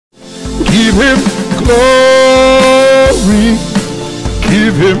Give him glory.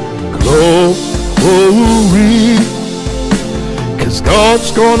 Give him glory. 'Cause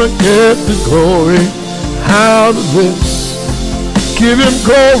God's gonna get the glory out of this. Give him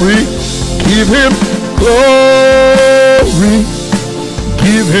glory. Give him glory.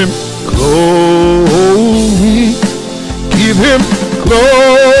 Give him glory. Give him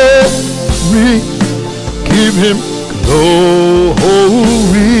glory. Give him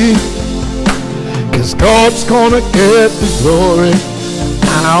glory. 'Cause God's gonna get the glory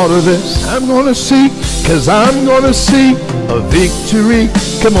out of this. I'm gonna see, 'cause I'm gonna see a victory.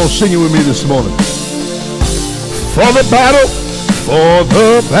 Come on, sing it with me this morning. For the battle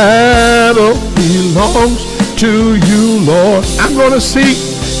belongs to you, Lord. I'm gonna see,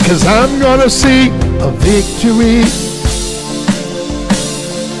 'cause I'm gonna see a victory.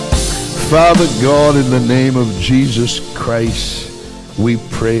 Father God, in the name of Jesus Christ, we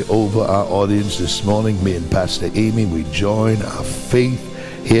pray over our audience this morning. Me and Pastor Aimee, we join our faith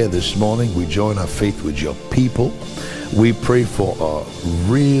here this morning. We join our faith with your people. We pray for a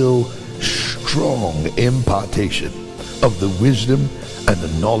real strong impartation of the wisdom and the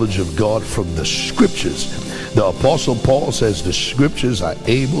knowledge of God from the scriptures. The Apostle Paul says the scriptures are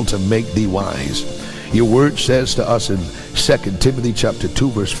able to make thee wise. Your word says to us in 2 Timothy chapter 2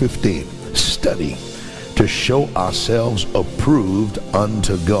 verse 15, study to show ourselves approved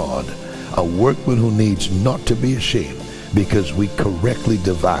unto God, a workman who needs not to be ashamed, because we correctly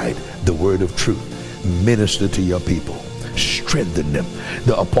divide the word of truth. Minister to your people. Strengthen them.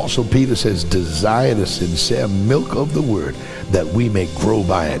 The Apostle Peter says, desire the sincere milk of the word, that we may grow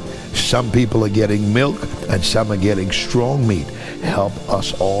by it. Some people are getting milk and some are getting strong meat. Help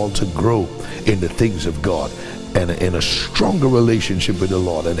us all to grow in the things of God and in a stronger relationship with the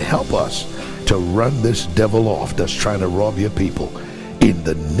Lord, and help us to run this devil off that's trying to rob your people. In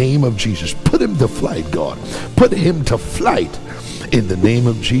the name of Jesus, put him to flight, God. Put him to flight. In the name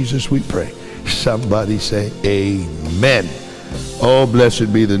of Jesus we pray. Somebody say amen. Oh,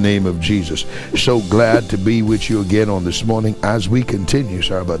 blessed be the name of Jesus. So glad to be with you again on this morning as we continue.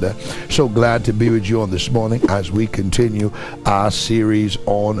 Sorry about that. So glad to be with you on this morning as we continue our series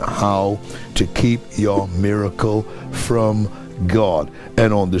on how to keep your miracle from God.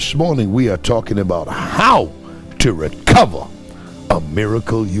 And on this morning we are talking about how to recover a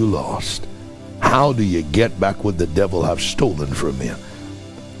miracle you lost. How do you get back what the devil have stolen from you?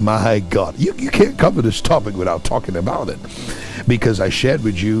 My God, you can't cover this topic without talking about it, because I shared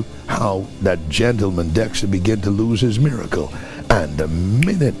with you how that gentleman Dexter began to lose his miracle, and the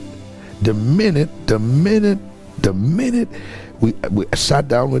minute we sat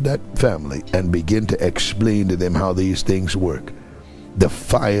down with that family and began to explain to them how these things work, the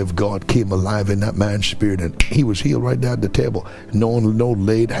fire of God came alive in that man's spirit, and he was healed right there at the table. No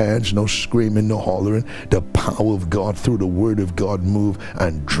laid hands, no screaming, no hollering. The power of God through the word of God moved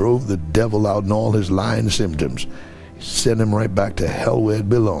and drove the devil out and all his lying symptoms. Send him right back to hell where it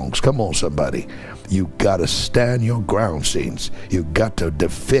belongs. Come on, somebody. You got to stand your ground, saints. You got to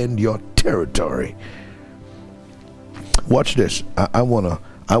defend your territory. Watch this. I want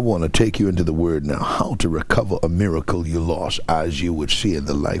to take you into the word now, how to recover a miracle you lost, as you would see in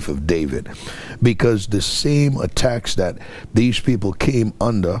the life of David. Because the same attacks that these people came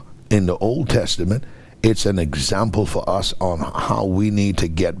under in the Old Testament, it's an example for us on how we need to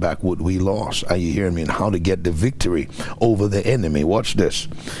get back what we lost. Are you hearing me? And how to get the victory over the enemy. Watch this.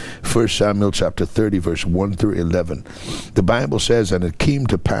 1 Samuel chapter 30 verse 1 through 11. The Bible says, and it came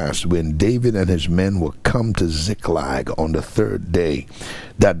to pass when David and his men were come to Ziklag on the third day,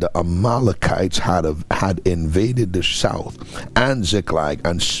 that the Amalekites had invaded the south and Ziklag,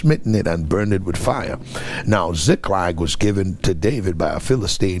 and smitten it and burned it with fire. Now Ziklag was given to David by a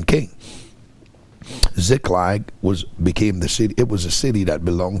Philistine king. Ziklag became the city. It was a city that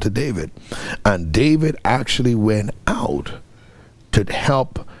belonged to David, and David actually went out to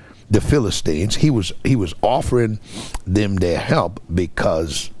help the Philistines. He was offering them their help,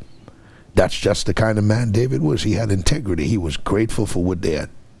 because that's just the kind of man David was. He had integrity. He was grateful for what they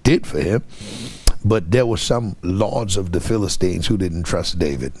did for him. But there were some lords of the Philistines who didn't trust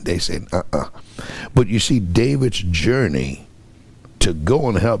David. They said, But you see, David's journey to go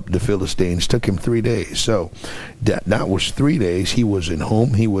and help the Philistines took him 3 days. So that was 3 days. He was in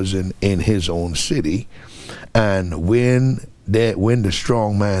home. He was in his own city. And when the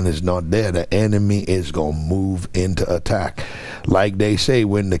strong man is not there, the enemy is going to move into attack. Like they say,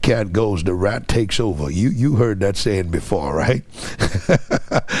 when the cat goes, the rat takes over. You heard that saying before, right?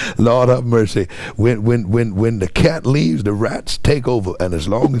 Lord have mercy. When the cat leaves, the rats take over. And as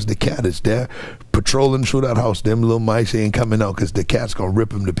long as the cat is there patrolling through that house, them little mice ain't coming out, because the cat's going to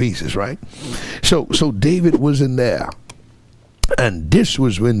rip him to pieces, right? So David was in there. And this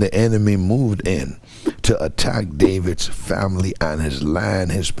was when the enemy moved in to attack David's family and his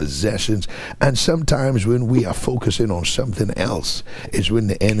land, his possessions. And sometimes when we are focusing on something else is when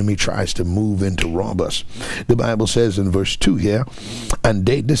the enemy tries to move in to rob us. The Bible says in verse 2 here, and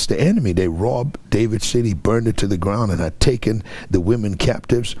this the enemy, they robbed David's city, burned it to the ground, and had taken the women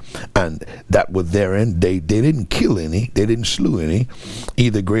captives, and that were therein. They didn't kill any, they didn't slew any,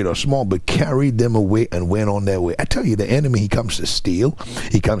 either great or small, but carried them away and went on their way. I tell you, the enemy, he comes to steal,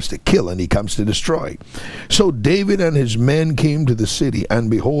 he comes to kill, and he comes to destroy. So David and his men came to the city,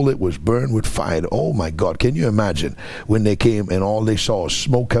 and behold, it was burned with fire. Oh my God, can you imagine when they came and all they saw was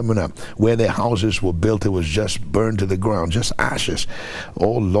smoke coming up? Where their houses were built, it was just burned to the ground, just ashes.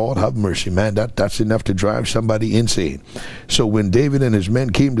 Oh Lord have mercy, man, that's enough to drive somebody insane. So when David and his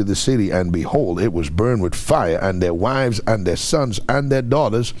men came to the city, and behold, it was burned with fire, and their wives and their sons and their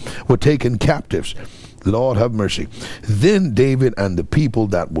daughters were taken captives. Lord have mercy. Then David and the people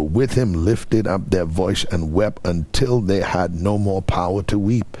that were with him lifted up their voice and wept until they had no more power to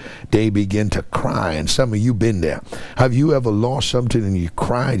weep. They began to cry, and some of you been there. Have you ever lost something and you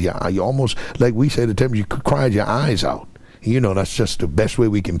cried? You almost, like we say the term, you cried your eyes out. You know, that's just the best way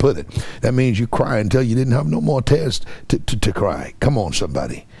we can put it. That means you cry until you didn't have no more tears to cry. Come on,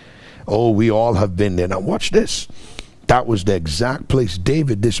 somebody. Oh, we all have been there. Now watch this. That was the exact place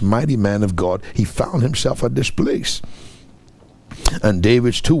David, this mighty man of God, he found himself at this place. And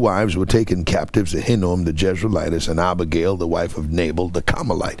David's two wives were taken captives, Ahinoam the Jezreelitess, and Abigail, the wife of Nabal the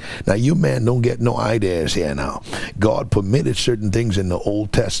Carmelite. Now you man don't get no ideas here now. God permitted certain things in the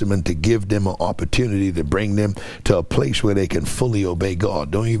Old Testament to give them an opportunity to bring them to a place where they can fully obey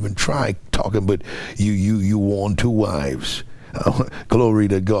God. Don't even try talking, but you won two wives. Glory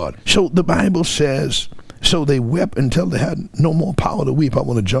to God. So the Bible says, so they wept until they had no more power to weep. I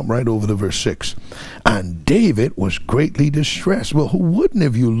want to jump right over to verse 6. And David was greatly distressed. Well, who wouldn't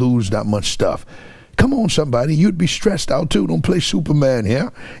if you lose that much stuff? Come on, somebody. You'd be stressed out too. Don't play Superman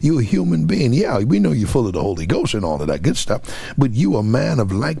here. You're a human being. Yeah, we know you're full of the Holy Ghost and all of that good stuff. But you a man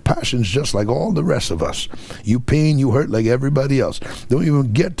of like passions just like all the rest of us. You pain, you hurt like everybody else. Don't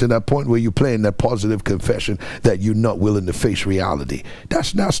even get to that point where you're playing that positive confession that you're not willing to face reality.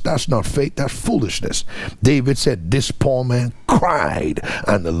 That's not faith. That's foolishness. David said, this poor man cried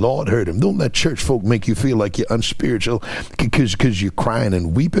and the Lord heard him. Don't let church folk make you feel like you're unspiritual because you're crying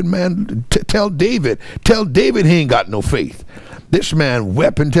and weeping, man. Tell David he ain't got no faith. This man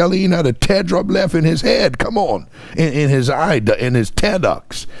wept until he ain't had a teardrop left in his head. Come on, in his eye, in his tear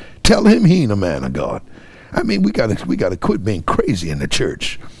ducts. Tell him he ain't a man of God. I mean, we gotta quit being crazy in the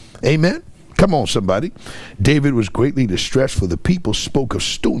church. Amen. Come on, somebody. David was greatly distressed, for the people spoke of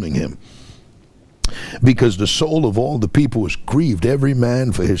stoning him, because the soul of all the people was grieved, every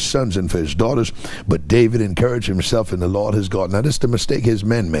man for his sons and for his daughters. But David encouraged himself in the Lord his God. Now this is the mistake his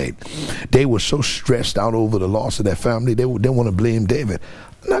men made. They were so stressed out over the loss of their family, they want to blame David.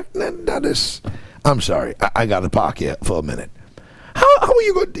 I'm sorry, I got to park here for a minute. How are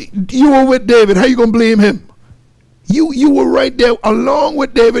you going? You were with David. How you going to blame him? You were right there along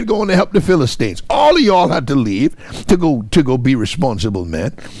with David going to help the Philistines. All of y'all had to leave to go be responsible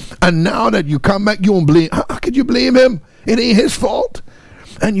men. And now that you come back, you won't blame. How could you blame him? It ain't his fault.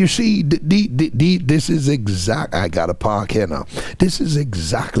 And you see, this is exact. I got to park here now. This is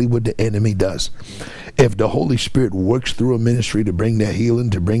exactly what the enemy does. If the Holy Spirit works through a ministry to bring their healing,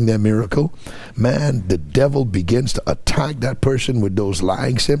 to bring their miracle, man, the devil begins to attack that person with those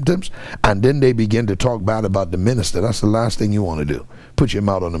lying symptoms, and then they begin to talk bad about the minister. That's the last thing you want to do. Put your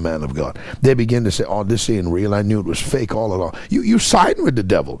mouth on the man of God. They begin to say, oh, this ain't real. I knew it was fake all along. You siding with the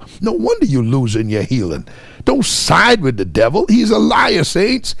devil. No wonder you're losing your healing. Don't side with the devil. He's a liar,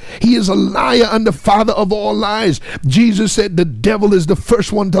 saints. He is a liar and the father of all lies. Jesus said the devil is the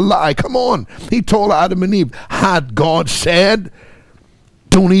first one to lie. Come on. He told Adam and Eve, had God said,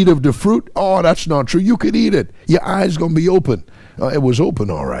 don't eat of the fruit? Oh, that's not true. You could eat it. Your eyes going to be open. It was open,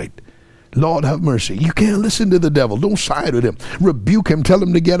 all right. Lord have mercy. You can't listen to the devil. Don't side with him. Rebuke him. Tell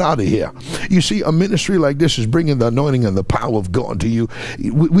him to get out of here. You see, a ministry like this is bringing the anointing and the power of God to you.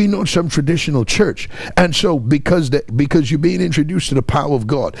 We know some traditional church. And so because you're being introduced to the power of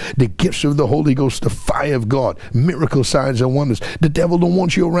God, the gifts of the Holy Ghost, the fire of God, miracle signs and wonders, the devil don't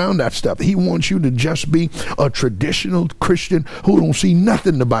want you around that stuff. He wants you to just be a traditional Christian who don't see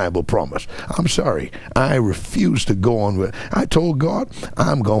nothing the Bible promised. I'm sorry. I refuse to go on with. I told God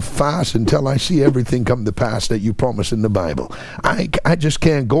I'm going to fast until I see everything come to pass that you promise in the Bible. I just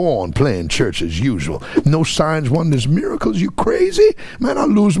can't go on playing church as usual. No signs, wonders, miracles. You crazy? Man, I'll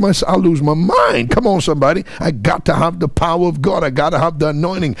lose my mind. Come on, somebody. I got to have the power of God. I got to have the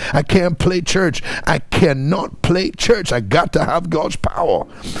anointing. I can't play church. I cannot play church. I got to have God's power.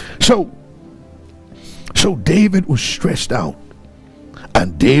 So David was stressed out.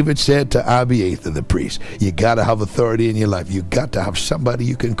 And David said to Abiathar the priest, you got to have authority in your life. You got to have somebody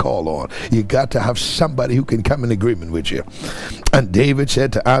you can call on. You got to have somebody who can come in agreement with you. And David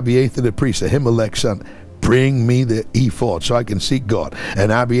said to Abiathar the priest, Ahimelech's son, bring me the ephod so I can seek God.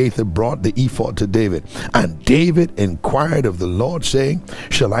 And Abiathar brought the ephod to David. And David inquired of the Lord, saying,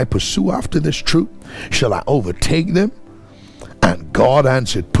 shall I pursue after this troop? Shall I overtake them? And God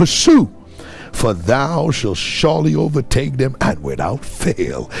answered, pursue, for thou shalt surely overtake them, and without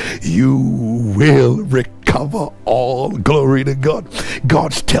fail you will recover all. Glory to God.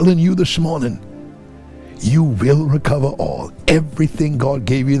 God's telling you this morning, you will recover all. Everything God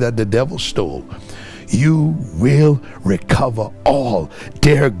gave you that the devil stole, you will recover all.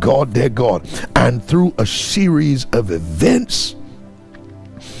 Dear God, dear God. And through a series of events,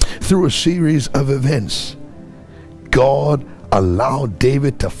 God allowed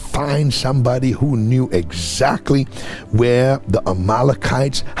David to find somebody who knew exactly where the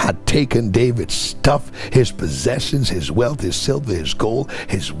Amalekites had taken David's stuff, his possessions, his wealth, his silver, his gold,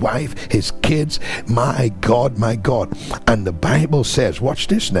 his wife, his kids. My God, my God. And the Bible says, watch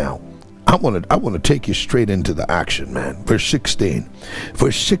this now. I want to take you straight into the action, man. Verse 16.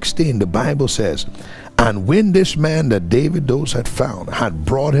 Verse 16, the Bible says, and when this man that David those had found had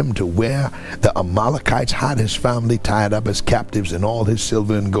brought him to where the Amalekites had his family tied up as captives and all his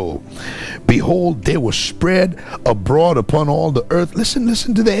silver and gold, behold, they were spread abroad upon all the earth. Listen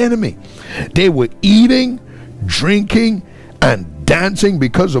to the enemy. They were eating, drinking, and dancing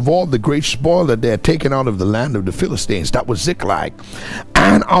because of all the great spoil that they had taken out of the land of the Philistines. That was Ziklag,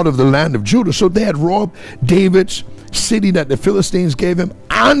 and out of the land of Judah. So they had robbed David's city that the Philistines gave him,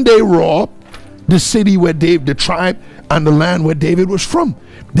 and they robbed the city where David, the tribe and the land where David was from.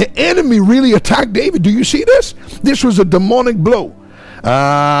 The enemy really attacked David. Do you see this? This was a demonic blow.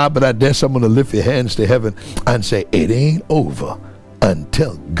 But I dare someone to lift your hands to heaven and say, it ain't over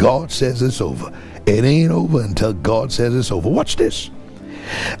until God says it's over. It ain't over until God says it's over. Watch this.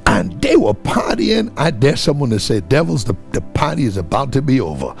 And they were partying. I dare someone to say, devils, the party is about to be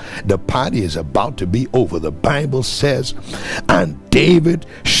over. The party is about to be over. The Bible says, and David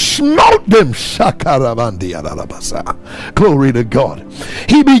smote them. Glory to God.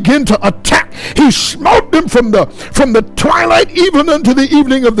 He began to attack. He smote them from the twilight even unto the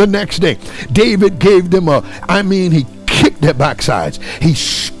evening of the next day. David gave them he kicked their backsides. He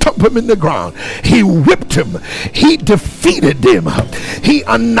stumped them in the ground. He whipped them. He defeated them. He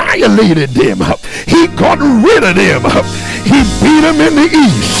annihilated them. He got rid of them. He beat them in the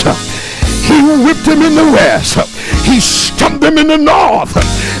east. He whipped them in the west. He stumped them in the north.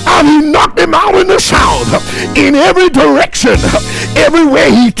 And he knocked them out in the south. In every direction,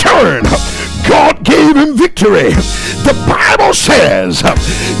 everywhere he turned, God gave him victory. The Bible says,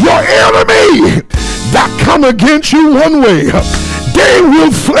 your enemy that come against you one way, they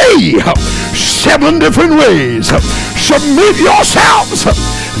will flee 7 different ways. Submit yourselves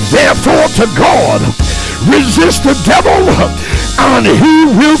therefore to God. Resist the devil and he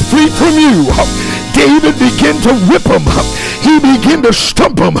will flee from you. David began to whip him. He began to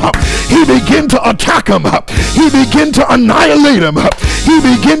stump him. He began to attack him. He began to annihilate him. He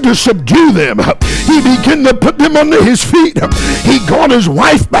began to subdue them. He began to put them under his feet. He got his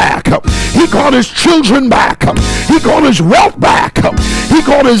wife back. He got his children back. He got his wealth back. He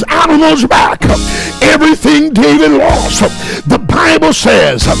got his animals back. Everything David lost, the Bible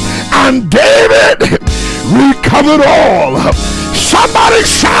says, and David recovered all. Somebody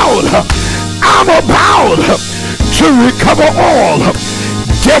shout, I'm about to recover all.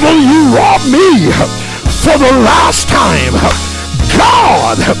 Devil, you robbed me for the last time.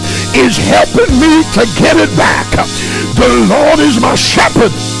 God is helping me to get it back. The Lord is my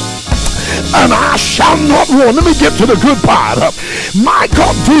shepherd, and I shall not want. Let me get to the good part. My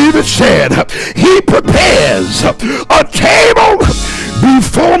God, David said, he prepares a table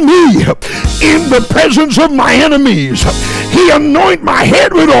before me in the presence of my enemies. He anoint my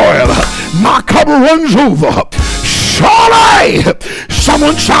head with oil. My cup runs over. Surely,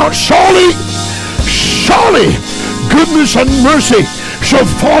 someone shout, surely, surely, goodness and mercy shall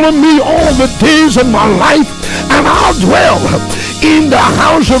follow me all the days of my life, and I'll dwell in the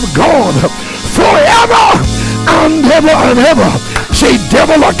house of God forever and ever and ever. Say,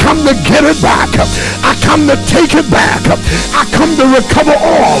 devil, I come to get it back. I come to take it back. I come to recover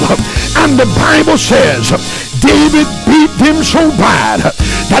all. And the Bible says David beat them so bad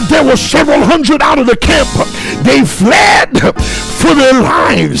that there were several hundred out of the camp. They fled for their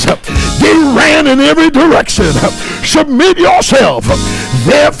lives. They ran in every direction. Submit yourself,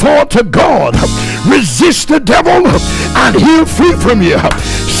 therefore, to God. Resist the devil, and he'll flee from you.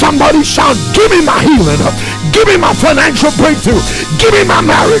 Somebody shout, give me my healing. Give me my financial breakthrough. Give me my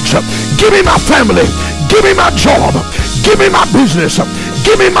marriage. Give me my family. Give me my job. Give me my business.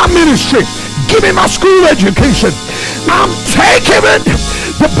 Give me my ministry. Give me my school education. I'm taking it.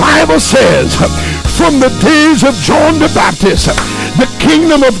 The Bible says, from the days of John the Baptist, the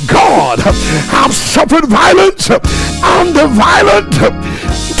kingdom of God have suffered violence, and the violent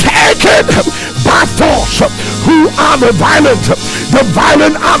take it by force. Who are the violent? The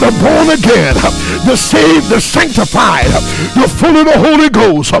violent are the born again, the saved, the sanctified, the full of the Holy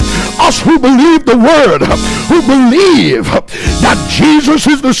Ghost. Us who believe the word, who believe that Jesus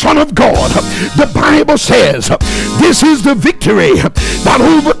is the Son of God. The Bible says this is the victory that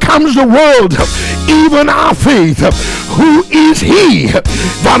overcomes the world, even our faith. Who is he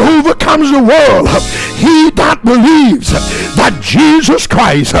that overcomes the world? He that believes that Jesus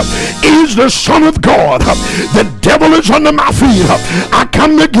Christ is the Son of God. The devil is under my feet. I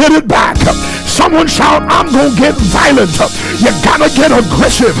come to get it back. Someone shout, I'm going to get violent. You got to get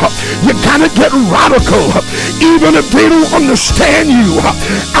aggressive. You got to get radical. Even if they don't understand you,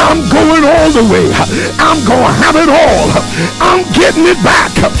 I'm going all the way. I'm going to have it all. I'm getting it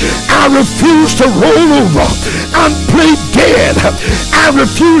back. I refuse to roll over and play dead. I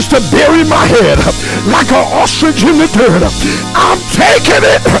refuse to bury my head like an ostrich in the dirt. I'm taking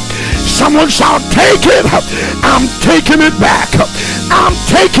it. Someone shout, take it. I'm taking it back. I'm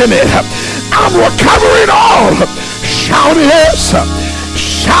taking it. I'm recovering all. Shout yes.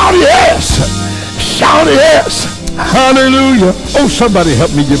 Shout yes. Shout yes. Hallelujah. Oh, somebody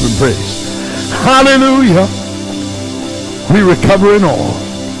help me give him praise. Hallelujah. We recovering all.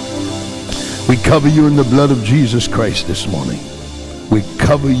 We cover you in the blood of Jesus Christ this morning. We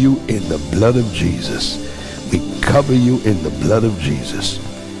cover you in the blood of Jesus. We cover you in the blood of Jesus.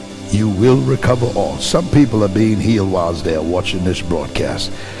 You will recover all. Some people are being healed whilst they are watching this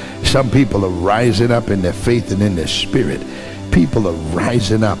broadcast. Some people are rising up in their faith and in their spirit. People are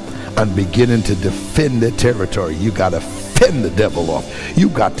rising up and beginning to defend their territory. You got to fend the devil off. You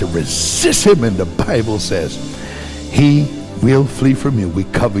got to resist him. And the Bible says he will flee from you. We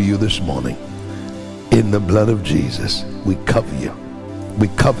cover you this morning in the blood of Jesus. We cover you. We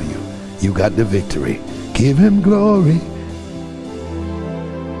cover you. You got the victory. Give him glory.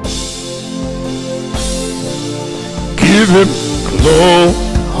 Give him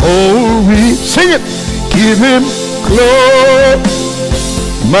glory. Sing it. Give him glory.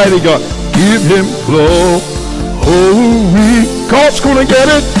 Mighty God. Give him glory. God's gonna get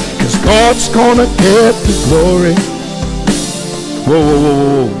it, because God's gonna get the glory. Whoa, whoa,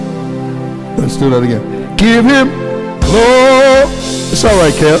 whoa, whoa. Let's do that again. Give him glory. It's all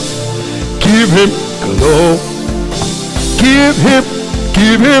right, Kel. Give him glory. Give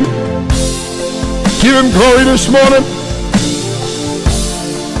him glory this morning.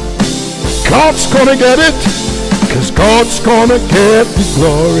 God's gonna get it, because God's gonna get the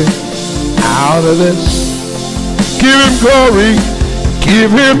glory out of this. Give him glory.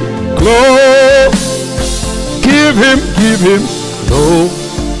 Give him glory. Give him glory.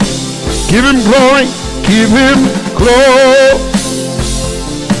 Give him glory. Give him glory.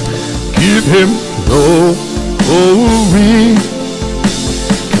 Give him glory.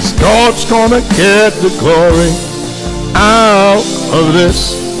 Because God's gonna get the glory out of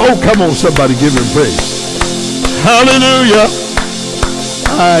this. Oh, come on, somebody give him praise. Hallelujah.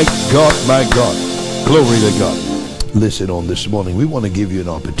 My God, my God. Glory to God. Listen, on this morning, we want to give you an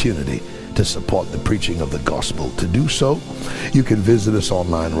opportunity to support the preaching of the gospel. To do so, you can visit us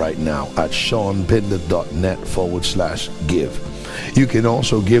online right now at seanpindernet.net/give. You can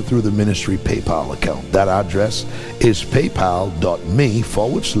also give through the ministry PayPal account. That address is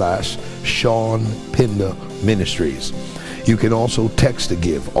paypal.me/SeanPinderMinistries. You can also text to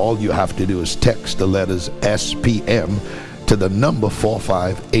give. All you have to do is text the letters SPM to the number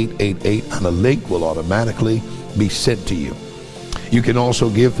 45888, and a link will automatically be sent to you. You can also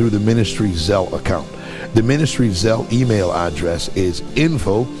give through the ministry Zelle account. The ministry Zelle email address is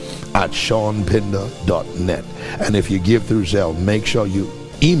info@seanpinder.net. And if you give through Zelle, make sure you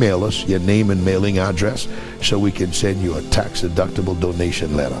email us your name and mailing address so we can send you a tax-deductible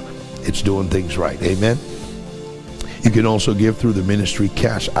donation letter. It's doing things right. Amen. You can also give through the ministry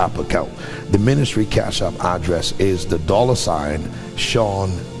Cash App account. The ministry Cash App address is the $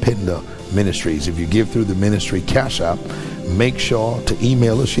 Sean Pinder Ministries. If you give through the ministry Cash App, make sure to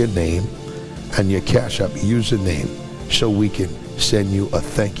email us your name and your Cash App username so we can send you a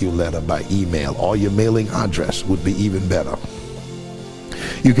thank you letter by email, or your mailing address would be even better.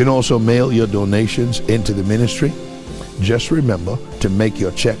 You can also mail your donations into the ministry. Just remember to make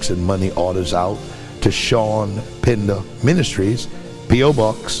your checks and money orders out to Sean Pinder Ministries, P.O.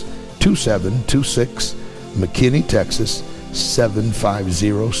 Box 2726, McKinney, Texas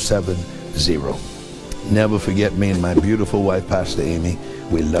 75070. Never forget me and my beautiful wife, Pastor Aimee.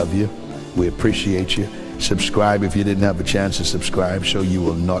 We love you. We appreciate you. Subscribe if you didn't have a chance to subscribe so you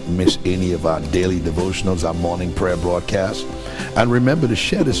will not miss any of our daily devotionals, our morning prayer broadcast. And remember to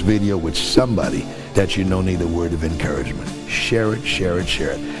share this video with somebody that you know need a word of encouragement. Share it, share it,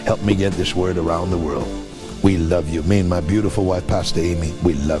 share it. Help me get this word around the world. We love you. Me and my beautiful wife, Pastor Aimee,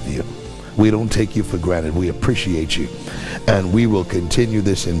 we love you. We don't take you for granted. We appreciate you. And we will continue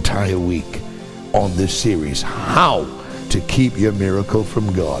this entire week on this series, How to Keep Your Miracle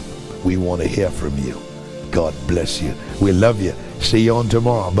from God. We want to hear from you. God bless you. We love you. See you on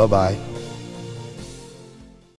tomorrow. Bye-bye.